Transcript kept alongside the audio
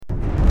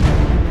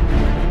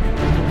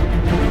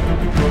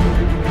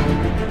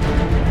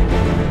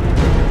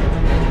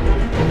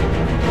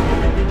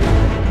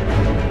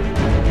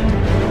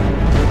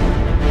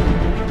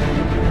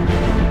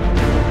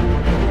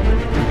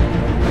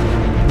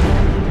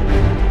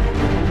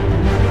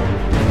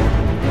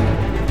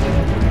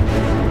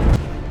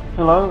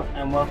Hello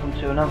and welcome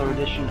to another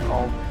edition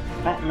of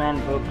Batman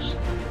Books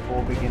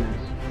for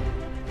Beginners.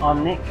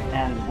 I'm Nick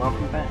and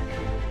welcome back.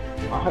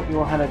 I hope you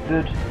all had a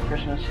good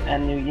Christmas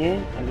and New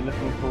Year and are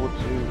looking forward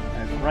to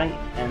a great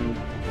and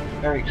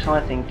very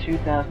exciting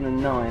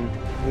 2009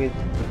 with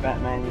the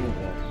Batman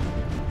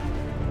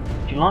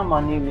universe. Do you like my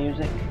new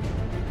music?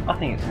 I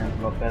think it sounds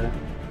a lot better.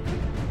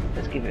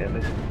 Let's give it a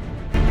listen.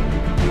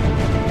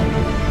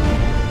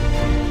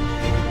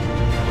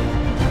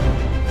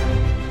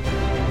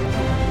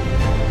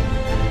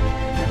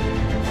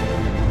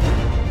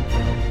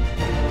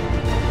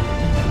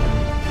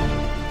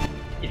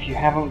 If you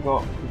haven't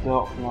got the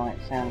Dark Knight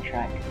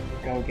soundtrack,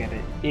 go get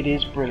it. It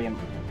is brilliant.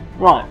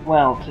 Right,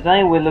 well,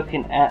 today we're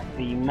looking at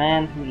The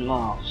Man Who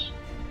Laughs.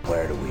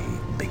 Where do we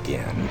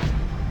begin?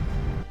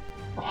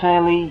 A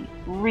fairly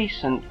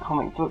recent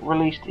comic book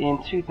released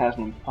in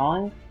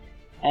 2005,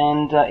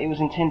 and it was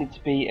intended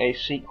to be a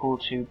sequel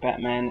to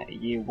Batman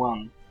Year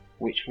One,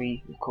 which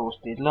we, of course,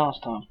 did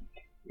last time.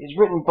 It's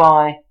written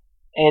by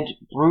Ed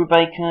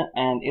Brubaker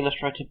and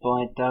illustrated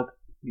by Doug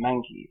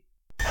Mahnke.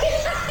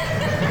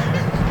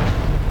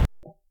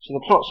 So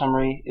the plot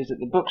summary is that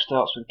the book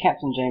starts with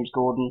Captain James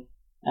Gordon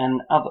and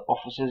other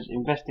officers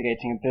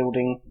investigating a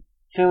building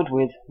filled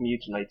with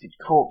mutilated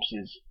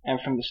corpses.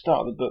 And from the start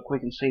of the book we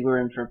can see we're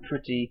in for a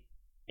pretty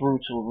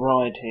brutal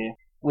ride here,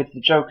 with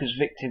the Joker's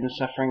victims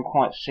suffering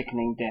quite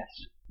sickening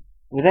deaths.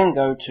 We then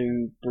go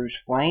to Bruce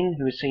Wayne,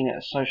 who is seen at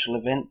a social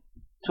event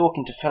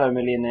talking to fellow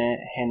millionaire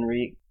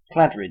Henry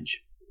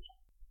Claridge.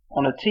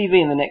 On a TV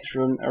in the next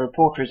room, a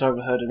reporter is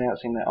overheard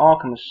announcing that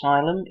Arkham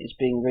Asylum is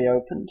being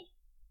reopened.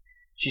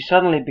 She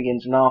suddenly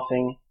begins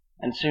laughing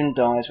and soon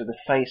dies with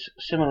a face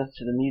similar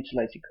to the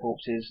mutilated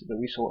corpses that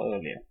we saw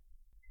earlier.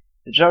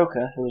 The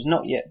Joker, who has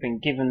not yet been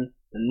given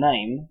the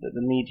name that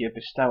the media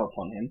bestow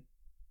upon him,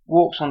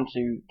 walks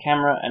onto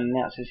camera and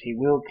announces he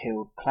will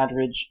kill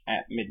Claridge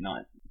at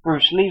midnight.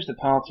 Bruce leaves the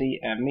party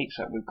and meets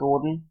up with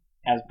Gordon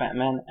as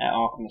Batman at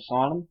Arkham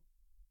Asylum.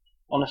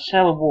 On a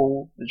cell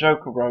wall, the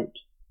Joker wrote,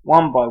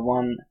 "One by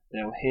one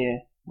they'll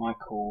hear my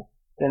call,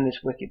 then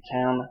this wicked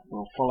town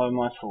will follow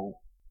my fall."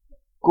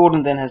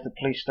 Gordon then has the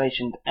police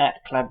stationed at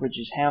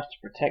Claridge's house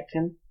to protect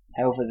him.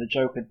 However, the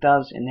Joker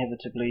does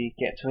inevitably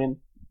get to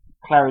him.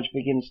 Claridge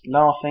begins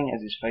laughing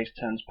as his face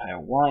turns pale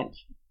white.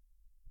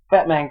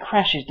 Batman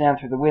crashes down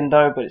through the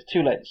window, but it's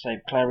too late to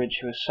save Claridge,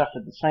 who has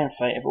suffered the same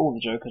fate of all the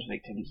Joker's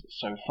victims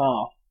so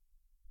far.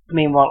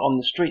 Meanwhile, on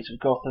the streets of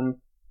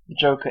Gotham, the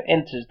Joker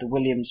enters the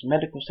Williams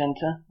Medical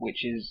Center,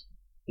 which is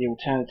the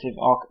alternative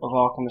of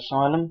Arkham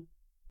Asylum,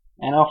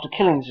 and after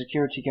killing the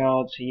security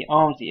guards, he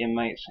arms the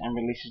inmates and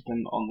releases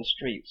them on the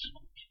streets.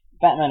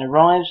 Batman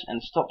arrives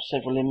and stops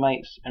several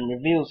inmates and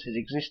reveals his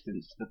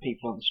existence to the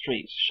people on the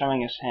streets,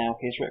 showing us how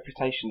his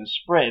reputation has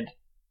spread.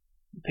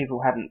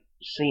 People haven't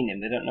seen him,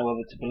 they don't know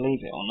whether to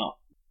believe it or not.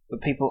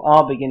 But people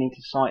are beginning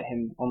to sight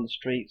him on the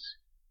streets,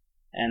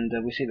 and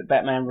we see that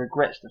Batman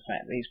regrets the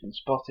fact that he's been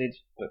spotted,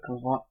 but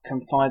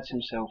confides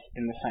himself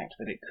in the fact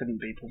that it couldn't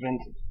be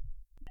prevented.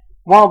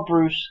 While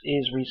Bruce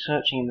is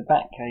researching in the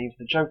Batcave,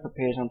 the Joker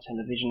appears on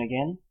television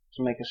again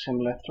to make a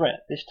similar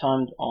threat, this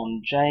time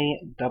on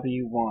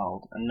J.W.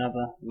 Wild,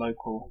 another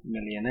local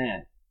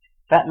millionaire.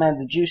 Batman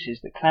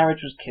deduces that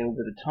Claridge was killed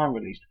with a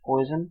time-released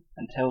poison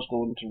and tells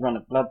Gordon to run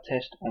a blood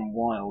test on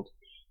Wild.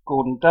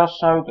 Gordon does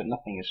so, but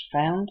nothing is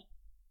found.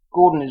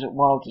 Gordon is at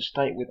Wild's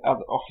estate with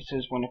other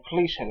officers when a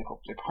police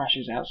helicopter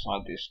crashes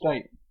outside the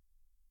estate.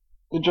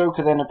 The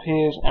Joker then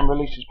appears and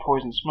releases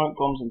poison smoke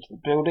bombs into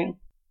the building.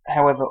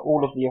 However,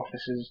 all of the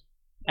officers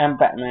and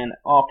Batman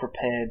are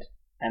prepared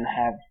and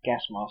have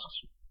gas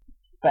masks.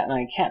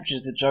 Batman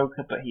captures the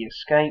Joker, but he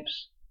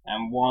escapes,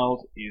 and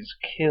Wild is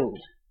killed.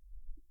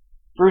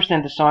 Bruce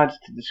then decides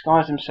to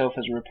disguise himself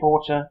as a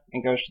reporter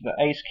and goes to the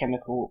Ace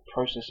Chemical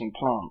Processing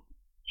Plant,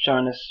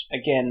 showing us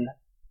again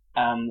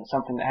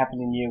something that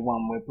happened in Year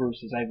One, where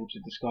Bruce is able to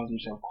disguise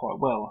himself quite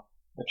well,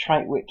 a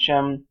trait which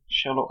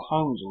Sherlock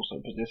Holmes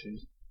also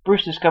possesses.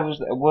 Bruce discovers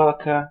that a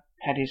worker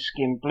had his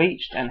skin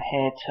bleached and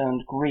hair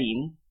turned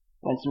green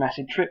when some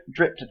acid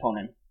dripped upon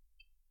him,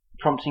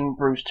 prompting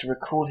Bruce to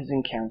recall his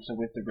encounter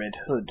with the Red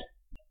Hood.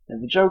 Now,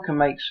 the Joker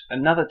makes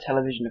another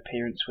television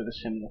appearance with a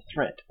similar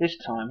threat. This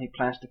time he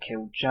plans to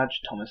kill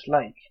Judge Thomas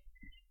Lake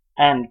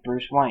and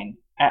Bruce Wayne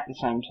at the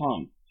same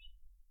time.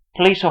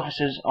 Police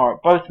officers are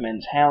at both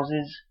men's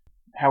houses,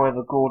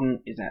 however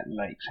Gordon is at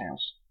Lake's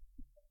house.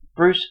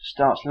 Bruce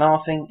starts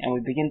laughing and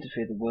we begin to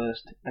fear the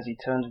worst as he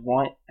turns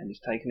white and is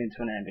taken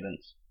into an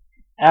ambulance.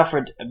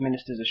 Alfred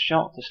administers a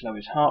shot to slow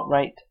his heart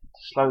rate,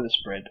 to slow the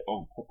spread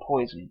of the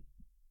poison.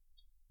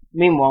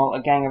 Meanwhile,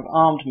 a gang of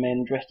armed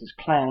men dressed as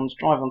clowns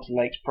drive onto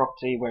Lake's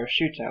property where a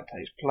shootout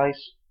takes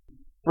place.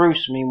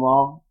 Bruce,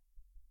 meanwhile,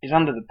 is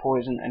under the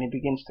poison and he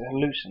begins to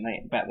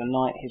hallucinate about the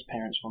night his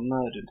parents were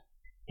murdered.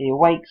 He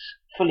awakes,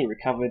 fully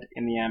recovered,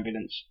 in the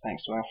ambulance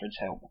thanks to Alfred's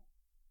help.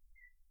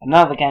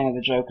 Another gang of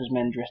the Joker's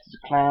men dressed as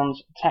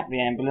clowns attack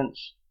the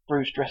ambulance.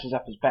 Bruce dresses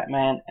up as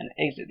Batman and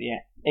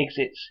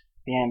exits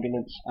the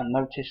ambulance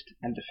unnoticed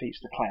and defeats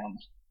the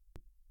clowns.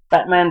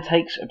 Batman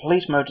takes a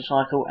police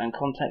motorcycle and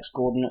contacts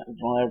Gordon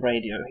via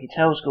radio. He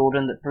tells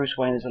Gordon that Bruce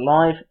Wayne is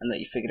alive and that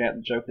he figured out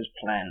the Joker's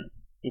plan.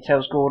 He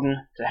tells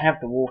Gordon to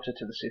have the water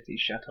to the city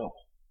shut off.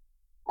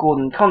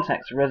 Gordon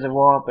contacts the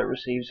reservoir but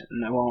receives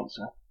no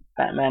answer.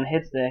 Batman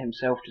heads there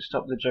himself to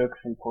stop the Joker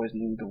from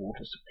poisoning the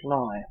water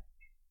supply.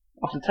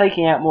 After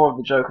taking out more of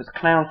the Joker's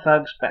clown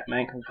thugs,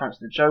 Batman confronts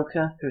the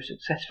Joker, who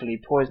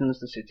successfully poisons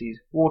the city's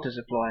water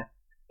supply,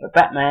 but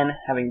Batman,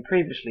 having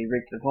previously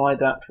rigged the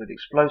viaduct with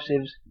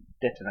explosives,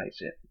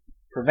 detonates it,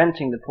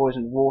 preventing the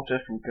poisoned water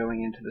from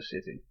going into the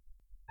city.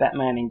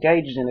 Batman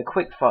engages in a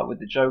quick fight with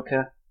the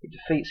Joker, who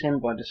defeats him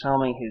by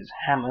disarming his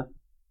hammer,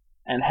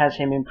 and has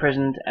him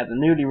imprisoned at the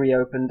newly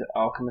reopened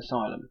Arkham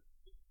Asylum.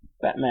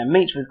 Batman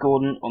meets with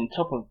Gordon on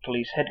top of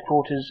police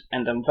headquarters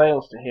and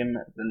unveils to him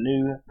the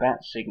new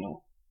Bat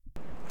Signal.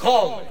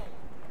 Call me.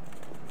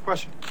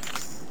 Question.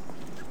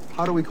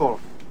 How do we call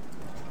him?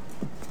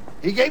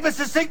 He gave us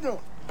a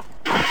signal.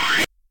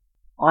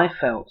 I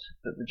felt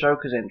that the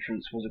Joker's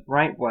entrance was a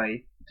great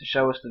way to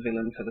show us the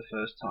villain for the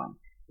first time.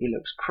 He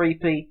looks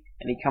creepy,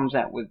 and he comes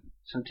out with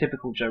some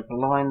typical Joker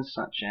lines,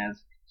 such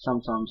as,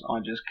 "Sometimes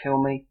I just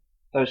kill me,"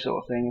 those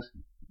sort of things.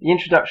 The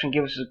introduction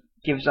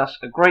gives us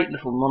a great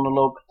little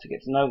monologue to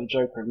get to know the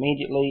Joker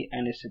immediately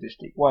and his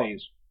sadistic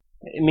ways,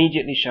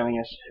 immediately showing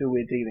us who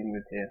we're dealing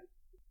with here.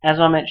 As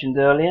I mentioned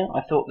earlier,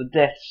 I thought the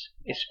deaths,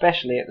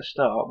 especially at the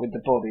start with the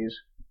bodies,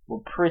 were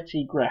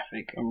pretty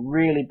graphic and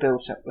really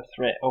built up the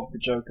threat of the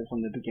Joker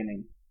from the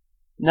beginning.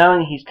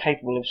 Knowing he's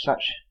capable of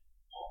such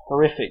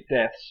horrific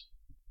deaths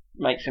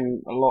makes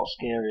him a lot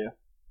scarier.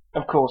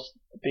 Of course,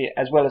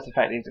 as well as the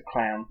fact that he's a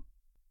clown.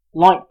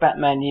 Like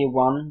Batman Year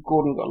One,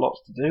 Gordon got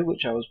lots to do,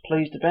 which I was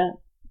pleased about.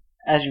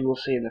 As you will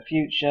see in the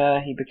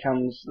future, he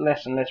becomes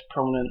less and less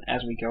prominent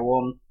as we go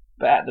on,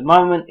 but at the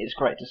moment it's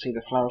great to see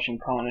the flourishing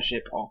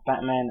partnership of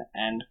Batman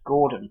and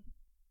Gordon.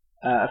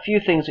 A few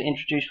things are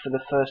introduced for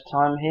the first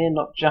time here,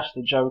 not just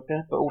the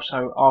Joker, but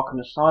also Arkham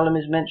Asylum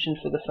is mentioned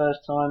for the first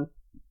time,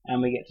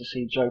 and we get to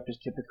see Joker's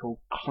typical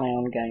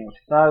clown gang of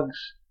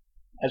thugs,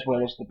 as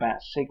well as the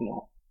Bat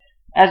Signal.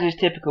 As is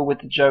typical with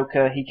the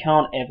Joker, he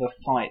can't ever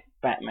fight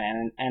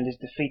Batman and is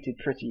defeated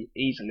pretty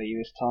easily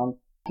this time.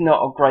 It's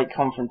not a great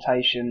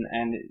confrontation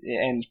and it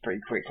ends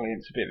pretty quickly,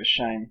 it's a bit of a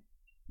shame.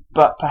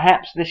 But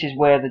perhaps this is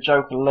where the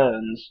Joker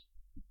learns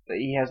that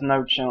he has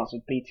no chance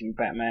of beating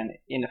Batman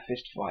in a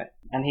fist fight,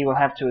 and he will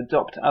have to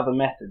adopt other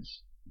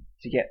methods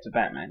to get to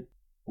Batman,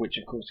 which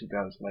of course he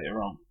does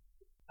later on.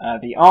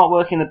 The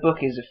artwork in the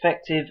book is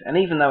effective, and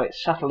even though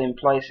it's subtle in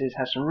places,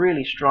 has some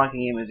really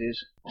striking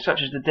images,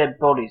 such as the dead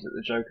bodies that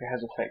the Joker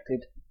has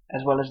affected,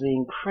 as well as the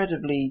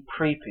incredibly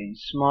creepy,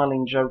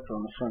 smiling Joker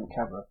on the front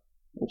cover,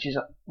 which is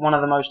one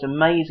of the most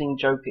amazing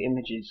Joker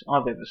images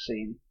I've ever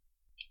seen.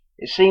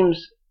 It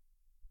seems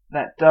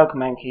that Doug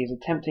Mahnke is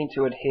attempting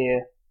to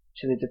adhere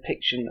to the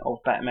depiction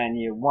of Batman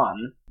Year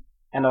One,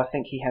 and I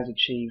think he has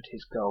achieved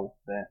his goal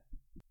there.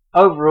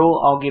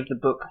 Overall, I'll give the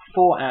book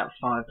 4 out of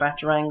 5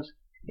 Batarangs.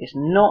 It's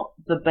not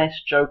the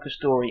best Joker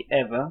story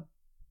ever,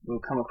 we'll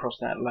come across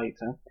that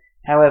later.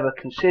 However,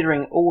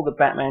 considering all the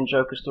Batman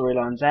Joker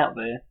storylines out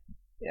there,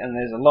 and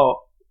there's a lot,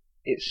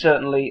 it's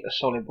certainly a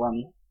solid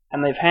one,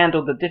 and they've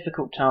handled the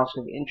difficult task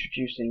of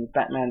introducing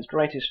Batman's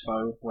greatest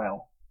foe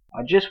well.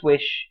 I just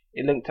wish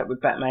it linked up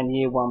with Batman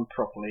Year One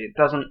properly. It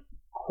doesn't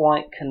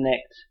quite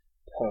connect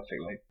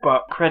perfectly,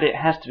 but credit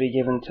has to be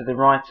given to the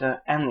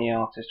writer and the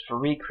artist for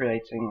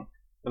recreating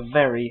a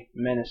very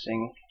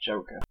menacing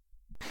Joker.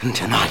 And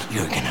tonight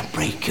you're gonna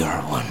break your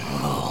one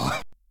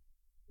rule.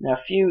 Now,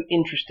 a few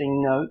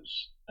interesting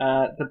notes.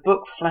 The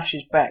book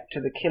flashes back to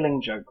The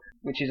Killing Joke,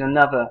 which is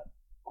another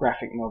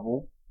graphic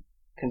novel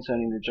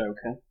concerning the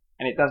Joker,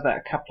 and it does that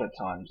a couple of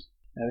times.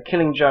 Now, The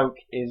Killing Joke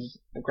is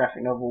a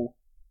graphic novel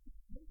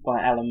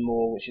by Alan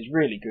Moore, which is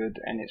really good,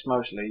 and it's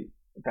mostly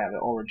about the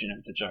origin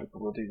of the Joker.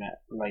 We'll do that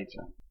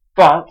later.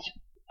 But,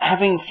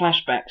 having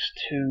flashbacks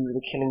to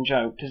The Killing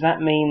Joke, does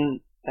that mean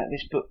that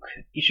this book,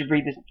 you should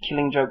read The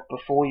Killing Joke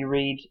before you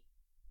read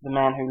The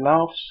Man Who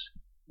Laughs?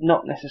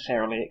 Not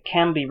necessarily. It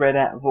can be read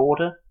out of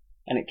order,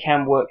 and it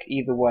can work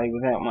either way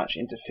without much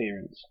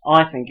interference.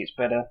 I think it's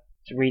better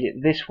to read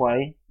it this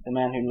way, The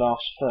Man Who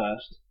Laughs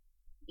first,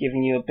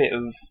 giving you a bit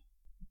of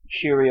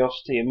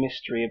curiosity and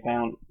mystery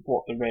about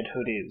what the Red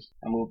Hood is,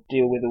 and we'll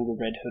deal with all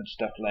the Red Hood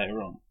stuff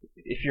later on.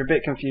 If you're a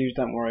bit confused,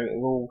 don't worry, it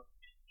will all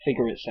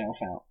figure itself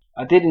out.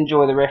 I did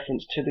enjoy the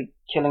reference to the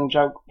Killing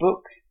Joke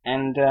book,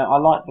 and I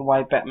liked the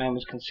way Batman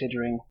was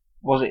considering,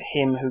 was it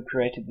him who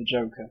created the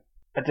Joker?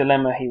 A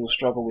dilemma he will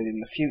struggle with in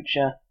the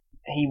future.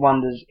 He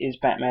wonders, is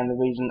Batman the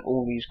reason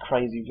all these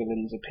crazy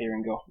villains appear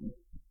in Gotham?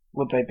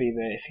 Would they be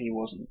there if he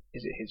wasn't?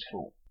 Is it his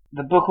fault?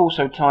 The book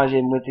also ties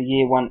in with the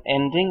Year One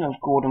ending of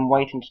Gordon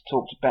waiting to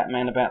talk to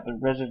Batman about the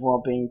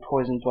reservoir being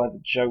poisoned by the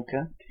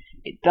Joker.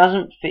 It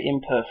doesn't fit in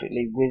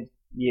perfectly with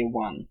Year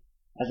One,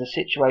 as the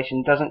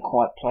situation doesn't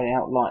quite play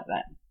out like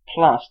that.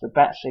 Plus, the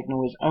Bat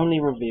Signal is only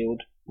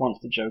revealed once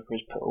the Joker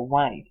is put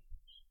away.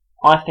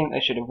 I think they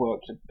should have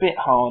worked a bit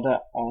harder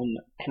on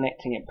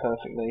connecting it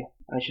perfectly,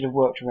 and they should have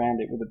worked around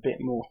it with a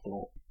bit more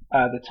thought.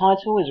 The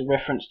title is a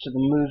reference to the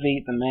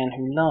movie The Man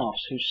Who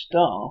Laughs, whose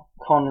star,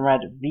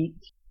 Conrad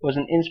Veidt, was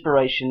an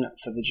inspiration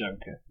for the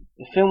Joker.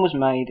 The film was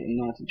made in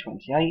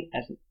 1928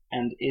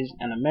 and is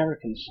an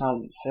American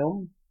silent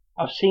film.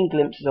 I've seen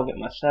glimpses of it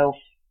myself,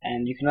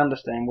 and you can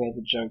understand where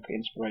the Joker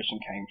inspiration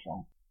came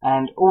from.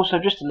 And also,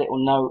 just a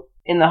little note,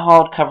 in the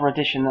hardcover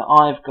edition that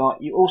I've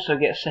got, you also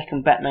get a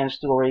second Batman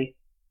story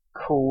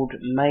called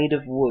Made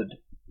of Wood,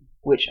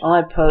 which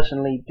I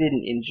personally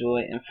didn't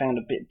enjoy and found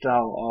a bit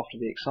dull after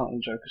the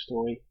exciting Joker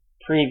story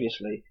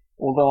previously,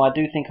 although I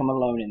do think I'm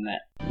alone in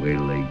that. Wait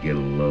till they get a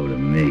load of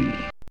me.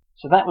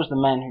 So that was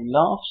The Man Who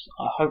Laughs.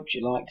 I hope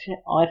you liked it.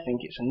 I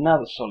think it's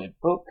another solid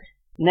book.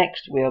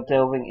 Next we are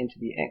delving into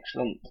the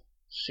excellent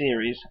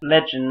series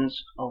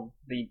Legends of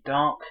the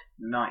Dark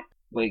Knight.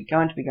 We're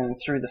going to be going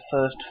through the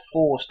first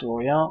 4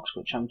 story arcs,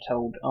 which I'm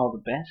told are the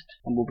best,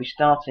 and we'll be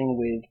starting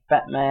with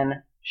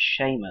Batman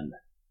Shaman,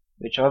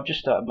 which I've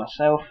just started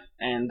myself,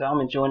 and I'm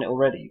enjoying it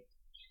already.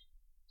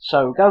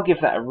 So go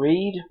give that a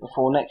read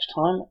before next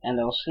time, and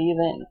I'll see you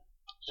then.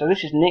 So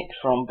this is Nick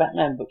from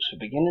Batman Books for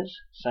Beginners,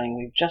 saying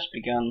we've just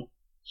begun,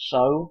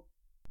 so...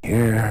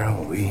 Here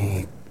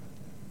we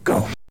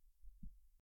go.